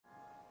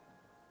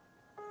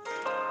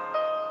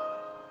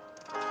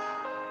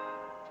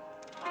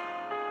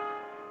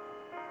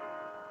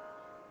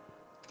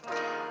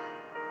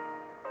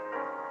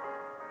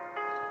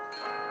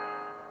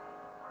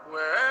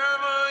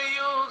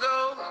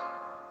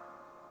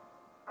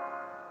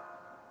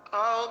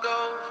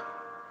go.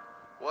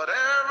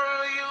 Whatever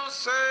you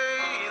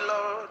say,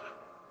 Lord,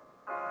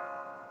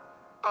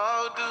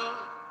 I'll do.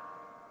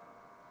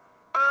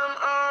 I'm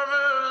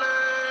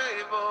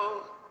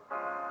available.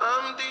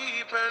 I'm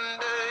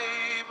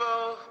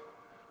dependable.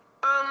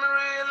 I'm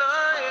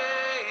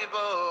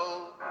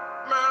reliable.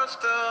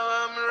 Master,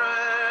 I'm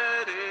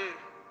ready.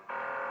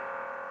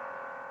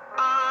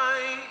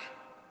 I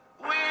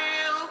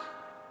will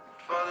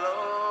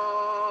follow.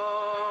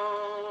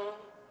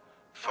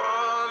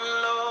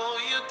 Follow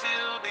you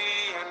till the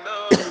end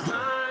of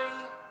time.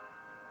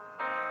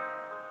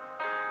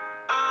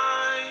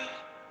 I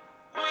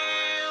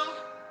will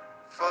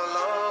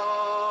follow.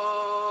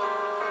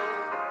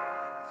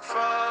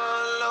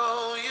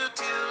 Follow you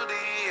till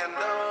the end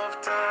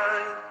of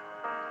time.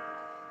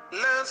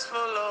 Let's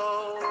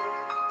follow.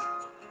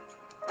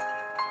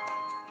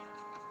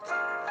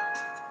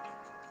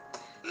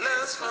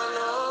 Let's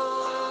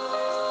follow.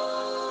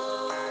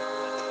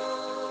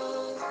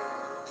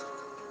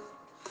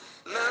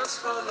 Let's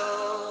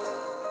follow.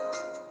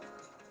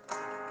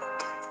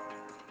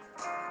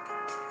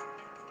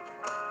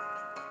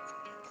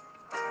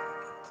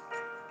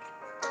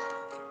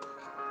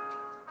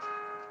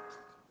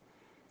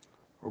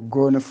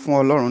 Ògo ni fún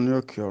Ọlọ́run ní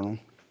òkè ọ̀run.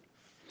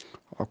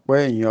 Ọpẹ́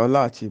ìyìn ọlá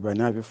àti ìbà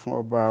ni a fi fún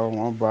ọba àwọn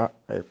ọba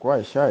àìkú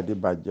àìsà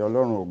ìdíbàjẹ́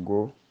Ọlọ́run ògo.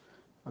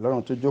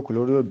 Ọlọ́run tó jókòó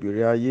lórí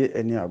òbírí ayé,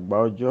 ẹni àgbà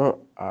ọjọ́,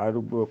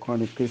 arúgbó kan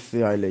ní kése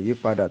àìlẹ̀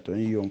yípadà tó ń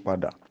yí ohun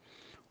padà.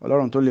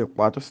 Ọlọ́run tó lè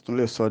pa tó sì tún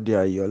lè sọ di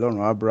ààyè.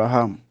 Ọlọ́run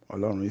Abraham,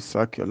 Ọlọ́run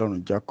Isaac,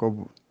 Ọlọ́run Jacob,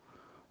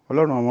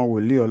 Ọlọ́run àwọn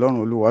wòlíì, Ọlọ́run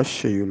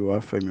Olúwaṣeyì,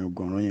 Olúwafẹ́mi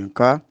ògùnrún yín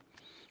ká.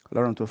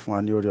 Ọlọ́run tó fún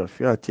wa ní oore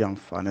ọ̀fẹ́ àti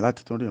àǹfààní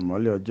láti tún rí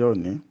ìmọ́lẹ̀ ọjọ́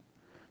òní.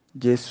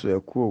 Jésù ẹ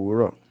kú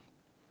òwúrọ̀.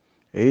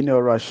 Èyí ni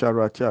ọ̀rọ̀ àṣàrò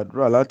àti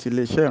àdúrà láti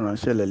iléeṣẹ́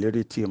ìránṣẹ́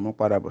ìlérí ti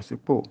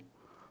ìmúpadàbọ̀sípò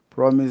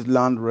Promised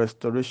Land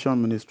Restoration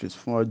Ministries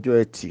fún ọjọ́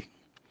Ẹtì,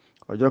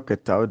 ọjọ́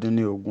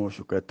 17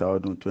 oṣù kẹta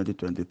ọdún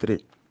 2023.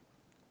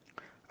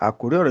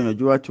 Àkórí ọ̀rọ̀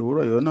ìyànjú wa ti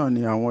òwúrọ̀ yìí náà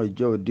ni àwọn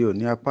ìjọ òde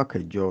òní apá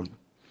kẹjọ.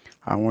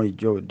 Àwọn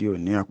ìjọ òde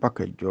òní apá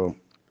kẹjọ.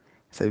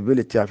 Ẹsẹ̀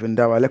Bíbélì tí a fi ń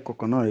dá wa lẹ́kọ̀ọ́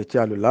kan náà, èyí tí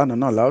a lò lánàá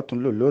náà la ó tún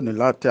lò lónìí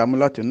láti amú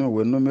láti inú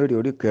ìwé Númérì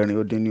orí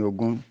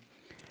 4:20,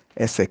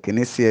 ẹsẹ̀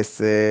kìíní sí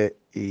ẹsẹ̀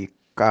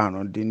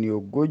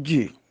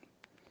karùndínlógójì.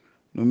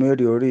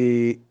 Númérì orí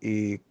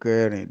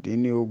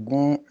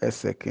 4:20,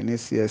 ẹsẹ̀ kìíní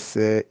sí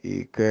ẹsẹ̀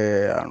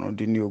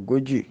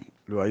karùndínlógójì.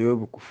 Olúwa yóò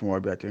bùkún fún wa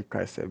bí a ti ń ka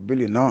ẹsẹ̀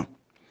Bíbélì náà.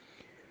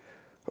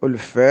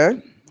 Olùfẹ́,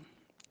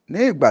 ní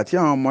ìgbà tí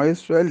àwọn ọmọ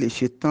Ísírẹ́lì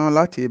ṣe tán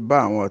láti bá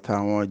àwọn ọ̀tá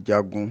wọn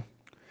jagun,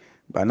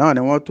 ìgbà náà ni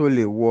wọ́n tó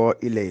lè wọ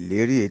ilẹ̀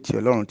ìlérí èyí tí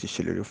Ọlọ́run ti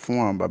ṣèlérí fún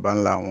àwọn baba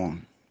ńlá wọn.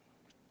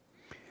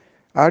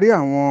 A rí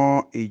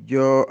àwọn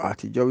ìjọ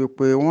àtijọ́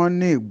wípé wọ́n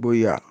ní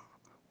ìgboyà,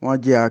 wọ́n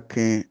jẹ́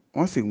akin,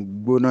 wọ́n sì ń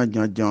gbóná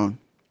janjan.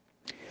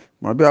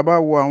 Ṣùgbọ́n bí a bá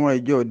wo àwọn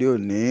ìjọ òde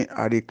òní,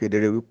 a rí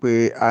kedere wípé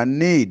a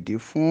ní ìdí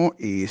fún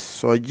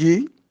ìsọjí.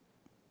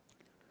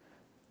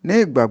 Ní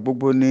ìgbà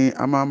gbogbo ni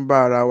a máa ń bá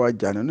ara wa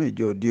jà nínú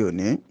ìjọ òde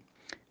òní,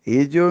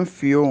 èyí tí ó ń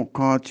fi ohun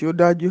kan tí ó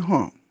dájú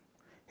hàn.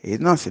 Èyí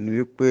náà sì ni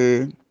wípé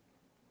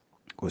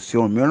kò sí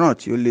ohun mìíràn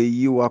tí ó lè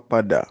yí wa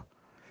padà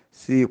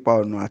sí ipa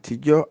ọ̀nà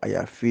àtijọ́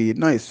àyàfi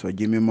iná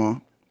ìsọjí mímọ́.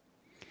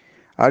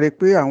 A rí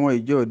pé àwọn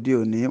ìjọ òde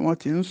òní wọ́n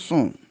ti ń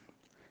sùn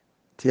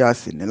tí a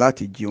sì ní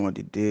láti jí wọn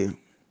dìde.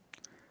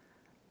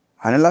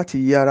 A ní láti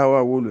yí ara wa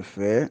wò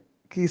olùfẹ́,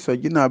 kí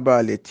ìsọjí náà bá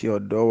lè ti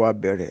ọ̀dọ̀ wa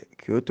bẹ̀rẹ̀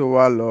kí ó tó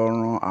wá lọ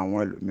ran àwọn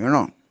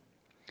ẹlòmíràn.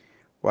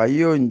 Wàyí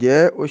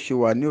ǹjẹ́ ó ṣì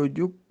wà ní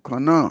ojú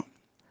kan náà,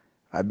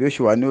 àbí ó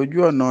ṣì wà ní ojú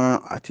ọ̀nà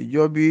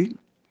àtijọ́ bí,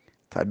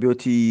 tàbí ó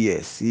ti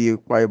yẹ̀ sí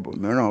ipa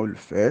ibòmíràn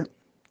olùfẹ́?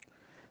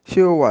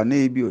 Ṣé o wà ní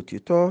ibi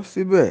òtítọ́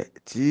síbẹ̀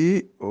tí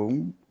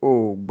ò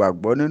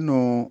gbàgbọ́ nínú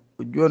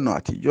ojú ọ̀nà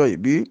àtijọ́ yìí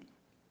bí?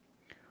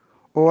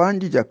 O wá ń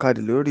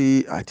jìjàkadì lórí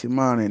àti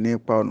máa rìn ní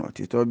ipa ọ̀nà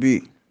òtítọ́ bí?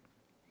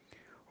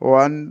 O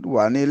wá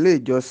wà ní ilé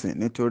ìjọsìn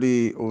nítorí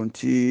ohun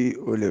tí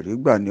o lè rí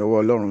gbà ní ọwọ́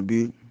Ọlọ́run bí?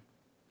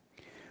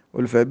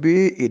 Olùfẹ́, bí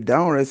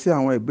ìdáhùn rẹ sí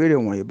àwọn ìbéèrè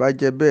wọ̀nyí bá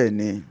jẹ́ bẹ́ẹ̀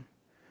ni,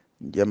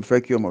 ǹjẹ́ mo fẹ́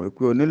kí o mọ̀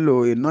wípé o nílò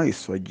iná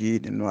ìsọjí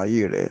nínú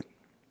ayé rẹ.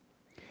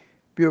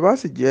 Bí o bá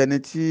sì jẹ́ ẹni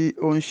tí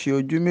ó ń ṣe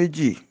ojú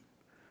méjì,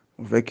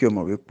 mo fẹ́ kí o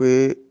mọ̀ wípé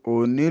o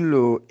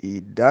nílò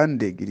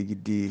ìdáǹdè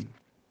gidigidi.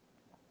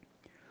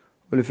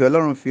 Olùfẹ́,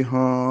 Ọlọ́run fi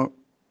hàn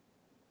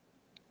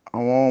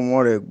àwọn ọmọ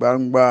rẹ̀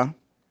gbangba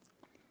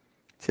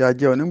tí a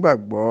jẹ́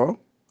onígbàgbọ́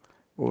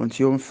ohun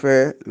tí ó ń fẹ́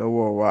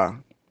lọ́wọ́ wa.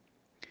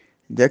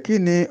 Ǹjẹ́ kí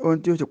ni ohun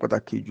tí ó ṣe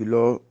pàtàkì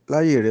jùlọ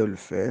láyé rẹ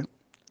olùfẹ́?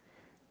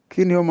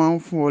 Kí ni ó máa ń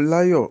fún ọ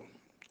láyọ̀?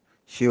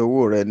 Ṣé owó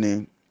rẹ ni?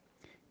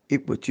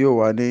 Ipò tí ó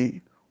wà ní?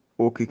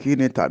 Òkìkí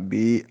ni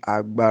tàbí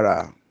agbára?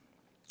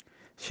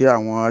 Ṣé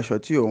àwọn aṣọ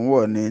tí ò ń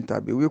wọ̀ ni,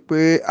 tàbí wípé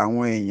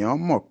àwọn èèyàn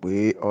mọ̀ pé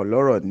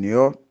ọlọ́rọ̀ ni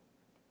ọ́?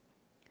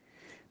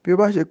 Bí ó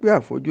bá ṣe pé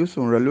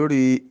àfojúsùn rẹ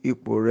lórí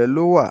ipò rẹ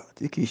ló wà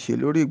tí kìí ṣe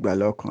lórí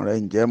ìgbàlà ọkàn rẹ,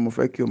 ǹjẹ́ mo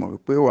fẹ́ kí o mọ̀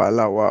wípé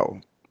wàhálà wà o.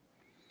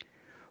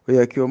 Ó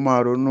yẹ kí o máa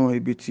ronú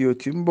ibi tí o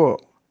ti ń bọ̀,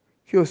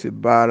 kí o sì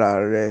bi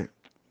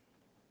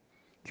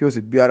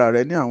ara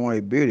rẹ ní àwọn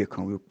ìbéèrè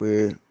kan wípé,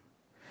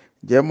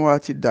 ǹjẹ́ mo wá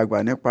ti dàgbà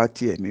nípa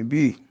ti ẹ̀mí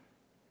bí?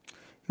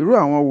 Irú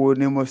àwọn wo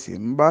ni mo sì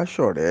ń bá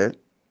ṣọ̀rẹ́?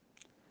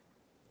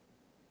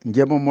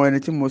 Ǹjẹ́ mo mọ ẹni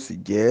tí mo sì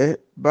jẹ́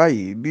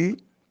báyìí bí?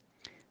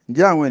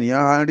 Ǹjẹ́ àwọn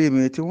ènìyàn á ń rí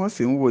mi tí wọ́n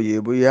sì ń wòye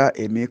bóyá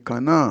èmi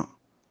kan náà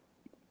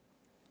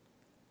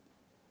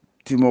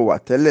tí mo wà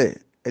tẹ́lẹ̀,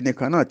 ẹni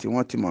kan náà tí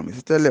wọ́n ti mọ̀ mí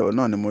sí tẹ́lẹ̀, òun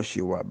náà ni mo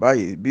ṣì wà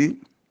báyìí bí?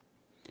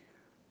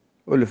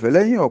 Olùfẹ́,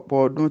 lẹ́yìn ọ̀pọ̀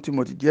ọdún tí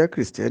mo ti jẹ́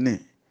Kristẹni,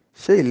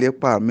 ṣé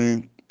ìlépa mi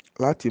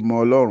láti mọ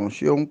Ọlọ́run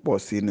ṣé ó ń pọ̀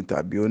sí i ni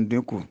tàbí ó ń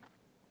dínkù?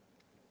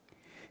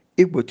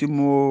 Ipò tí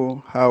mo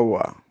ha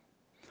wà,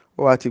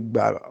 ó wá ti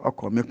gba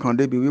ọkàn mi kan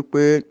débi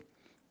wípé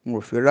n ò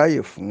fi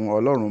ráyè fún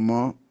Ọlọ́run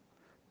mọ́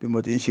bí mo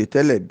ti ń ṣe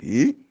tẹ́lẹ̀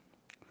bí?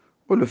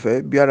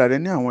 Olùfẹ́, bi ara rẹ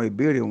ní àwọn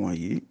ìbéèrè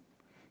wọ̀nyí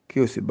kí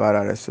o sì bá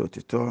ara rẹ sọ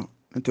òtítọ́,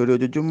 nítorí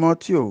ojoojúmọ́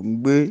tí ò ń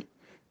gbé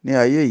ní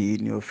ayé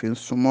yìí ni o fi ń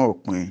súnmọ́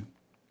òpin.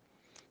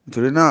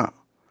 Nítorí náà,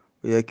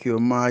 ó yẹ kí o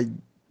máa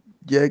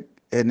jẹ́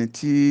ẹni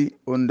tí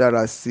ó ń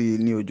dára sí i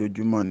ní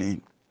ojoojúmọ́ ni,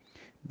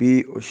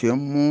 bí o ṣe ń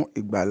mú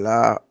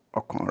ìgbàlà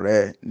ọkàn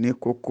rẹ ní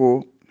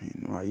kókó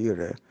nínú ayé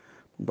rẹ.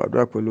 Mo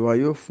gbàdúrà pé Olúwa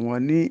yóò fún ọ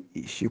ní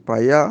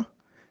ìṣípayá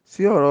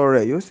sí ọ̀rọ̀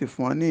rẹ̀, yóò sì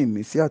fún ọ ní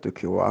ìmísí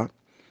àtòkè wá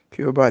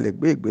kí o bá lè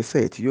gbé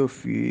ìgbésẹ̀ tí yóò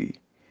fi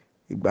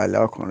ìgbàlà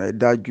ọkàn rẹ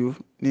dájú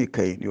ní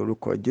ìkẹyìn ní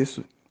orúkọ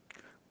Jésù.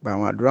 Gba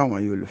àwọn àdúrà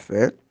wọ̀nyí,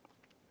 olùfẹ́.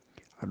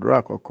 Àdúrà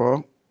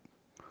àkọ́kọ́: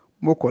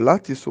 mo kọ̀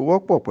láti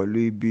sowọ́pọ̀ pẹ̀lú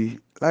ibi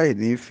láì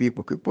ní fi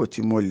ipòkípò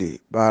tí mo lè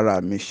bá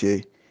ara mi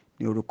ṣe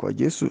ní orúkọ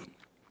Jésù.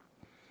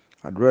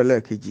 Àdúrà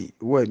ẹlẹ́ẹ̀kejì: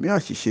 ìwọ ẹ̀mí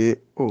àṣìṣe,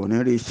 ò ní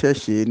rí iṣẹ́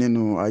ṣe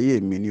nínú ayé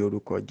mi ní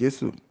orúkọ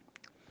Jésù.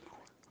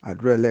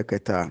 Àdúrà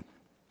ẹlẹ́ẹ̀kẹta: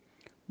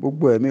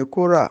 gbogbo ẹ̀mí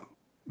Kórà,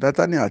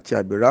 Dátánì àti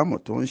Àbírámù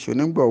tó ń ṣe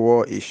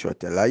onígbọ̀wọ́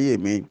ìṣọ̀tẹ̀ láyé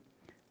mi,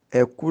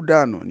 ẹ kú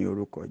dànù ní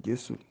orúkọ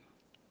Jésù.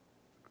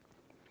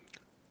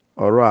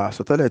 Ọ̀rọ̀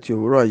àsọtẹ́lẹ̀ ti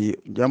òwúrọ̀ yìí,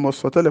 ǹjẹ́ mo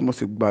sọ tẹ́lẹ̀ mo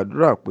sì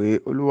gbàdúrà pé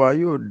Olúwa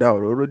yóò da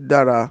òróró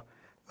dára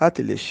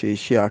láti lè ṣe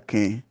iṣẹ́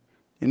akin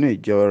nínú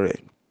ìjọ rẹ̀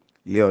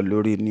lé ọ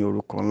lórí ní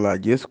orúkọ ńlá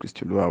Jésù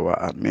Kristi Olúwa wa.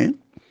 Àmín.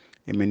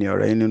 Èmi ni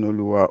ọ̀rẹ́ yín nínú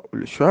Olúwa,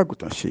 olùṣọ́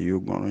àgùntàn Ṣèyí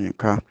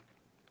Ògùnrùyìnká.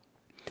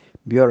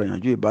 Bí ọ̀rọ̀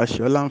ìyànjú ìbá ṣe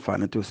ọ́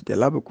láǹfààní tó sì jẹ́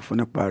lábùkún fún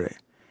nípa rẹ̀,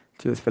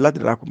 tí o sì fẹ́ láti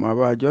darapọ̀ mọ́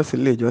wa jọ́sìn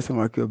ilé ìjọsìn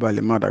wa kí o bá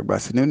lè máa dàgbà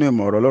sí nínú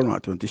ìmọ̀ ọ̀rọ̀ Ọlọ́run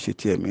àti ohun tí ṣe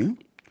ti ẹ̀mí.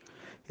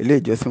 Ilé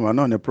ìjọsìn wa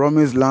náà ni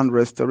Promise Land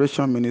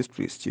Restoration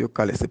Ministries, tí ó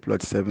kalẹ̀ sí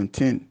plot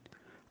 17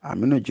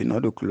 Aminu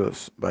Jinadu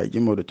Close by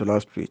Jimoh Tola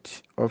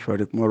Street off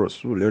Eric Moro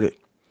Surulere.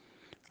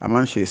 A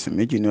máa ń ṣe ìsìn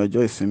méjì ní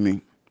ọjọ́ ìsinmi.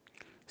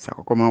 Ìsìn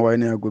àkọ́kọ́ máa ń wáyé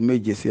ní aago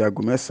 7 sí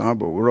aago 9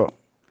 àbọ̀ òwúrọ̀.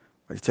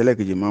 Àtìtẹ́lẹ̀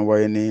kejì máa ń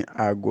wáyé ní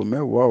aago 10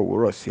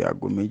 òwúrọ̀ sí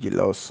aago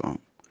 12 ọ̀sán.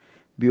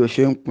 Bí o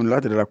ṣe ń pinnu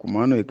láti darapọ̀ mọ́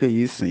àánú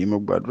èkéyìí ìsìn yìí, mo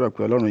gbàdúrà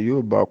pé Ọlọ́run yóò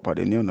bá ọ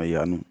pàdé ní ọ̀nà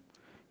ìyanu.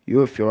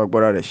 Yóò fi ọwọ́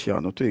agbára rẹ̀ ṣe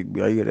àtúntò ìgbé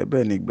ayé rẹ,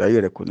 bẹ́ẹ̀ ni ìgbé ayé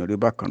rẹ kò ní rí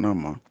bákan náà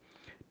mọ́.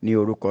 Ní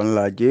orúkọ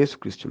ńlá Jésù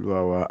Kristi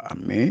Olúwa wa.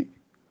 Àmín.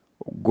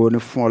 Ògo ni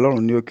fún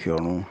Ọlọ́run ní òkè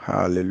ọ̀run.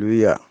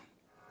 Hallelujah.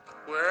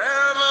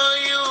 Wherever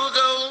you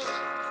go,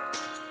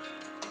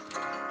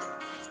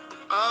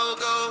 I'll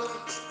go.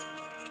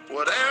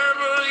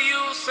 Whatever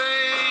you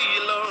say,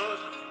 Lord,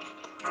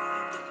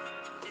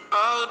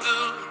 I'll do.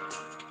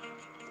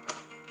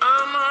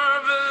 I'm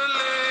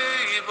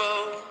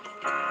available.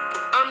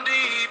 I'm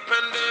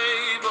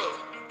dependable.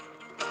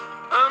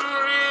 I'm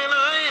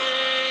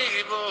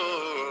reliable.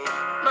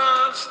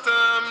 Master,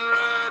 I'm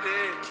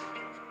ready.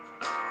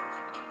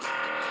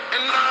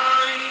 And I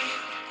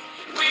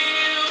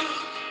will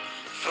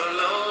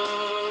follow.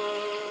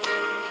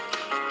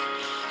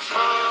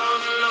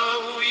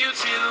 Follow you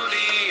till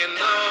the end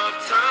of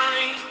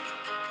time.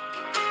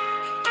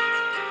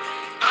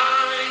 I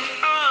will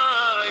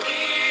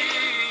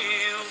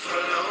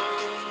follow.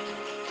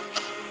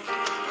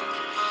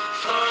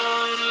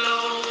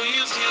 Follow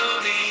you till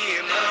the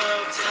end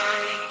of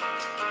time.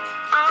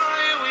 I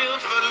will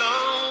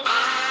follow. I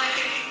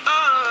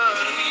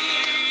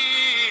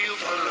will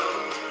follow.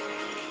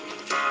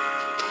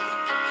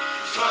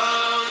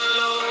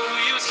 Follow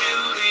you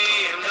till the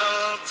end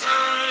of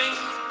time.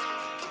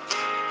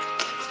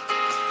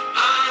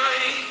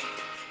 I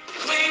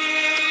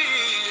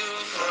will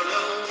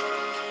follow.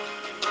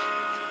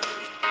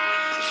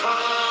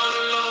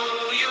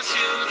 Follow you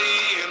till the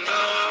end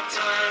of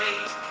time.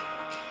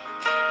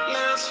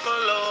 Let's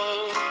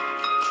follow.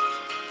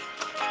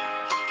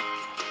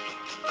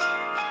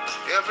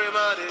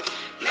 Everybody,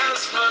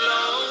 let's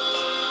follow.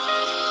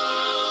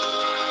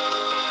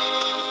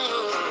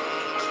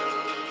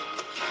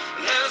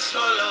 Let's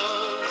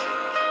follow.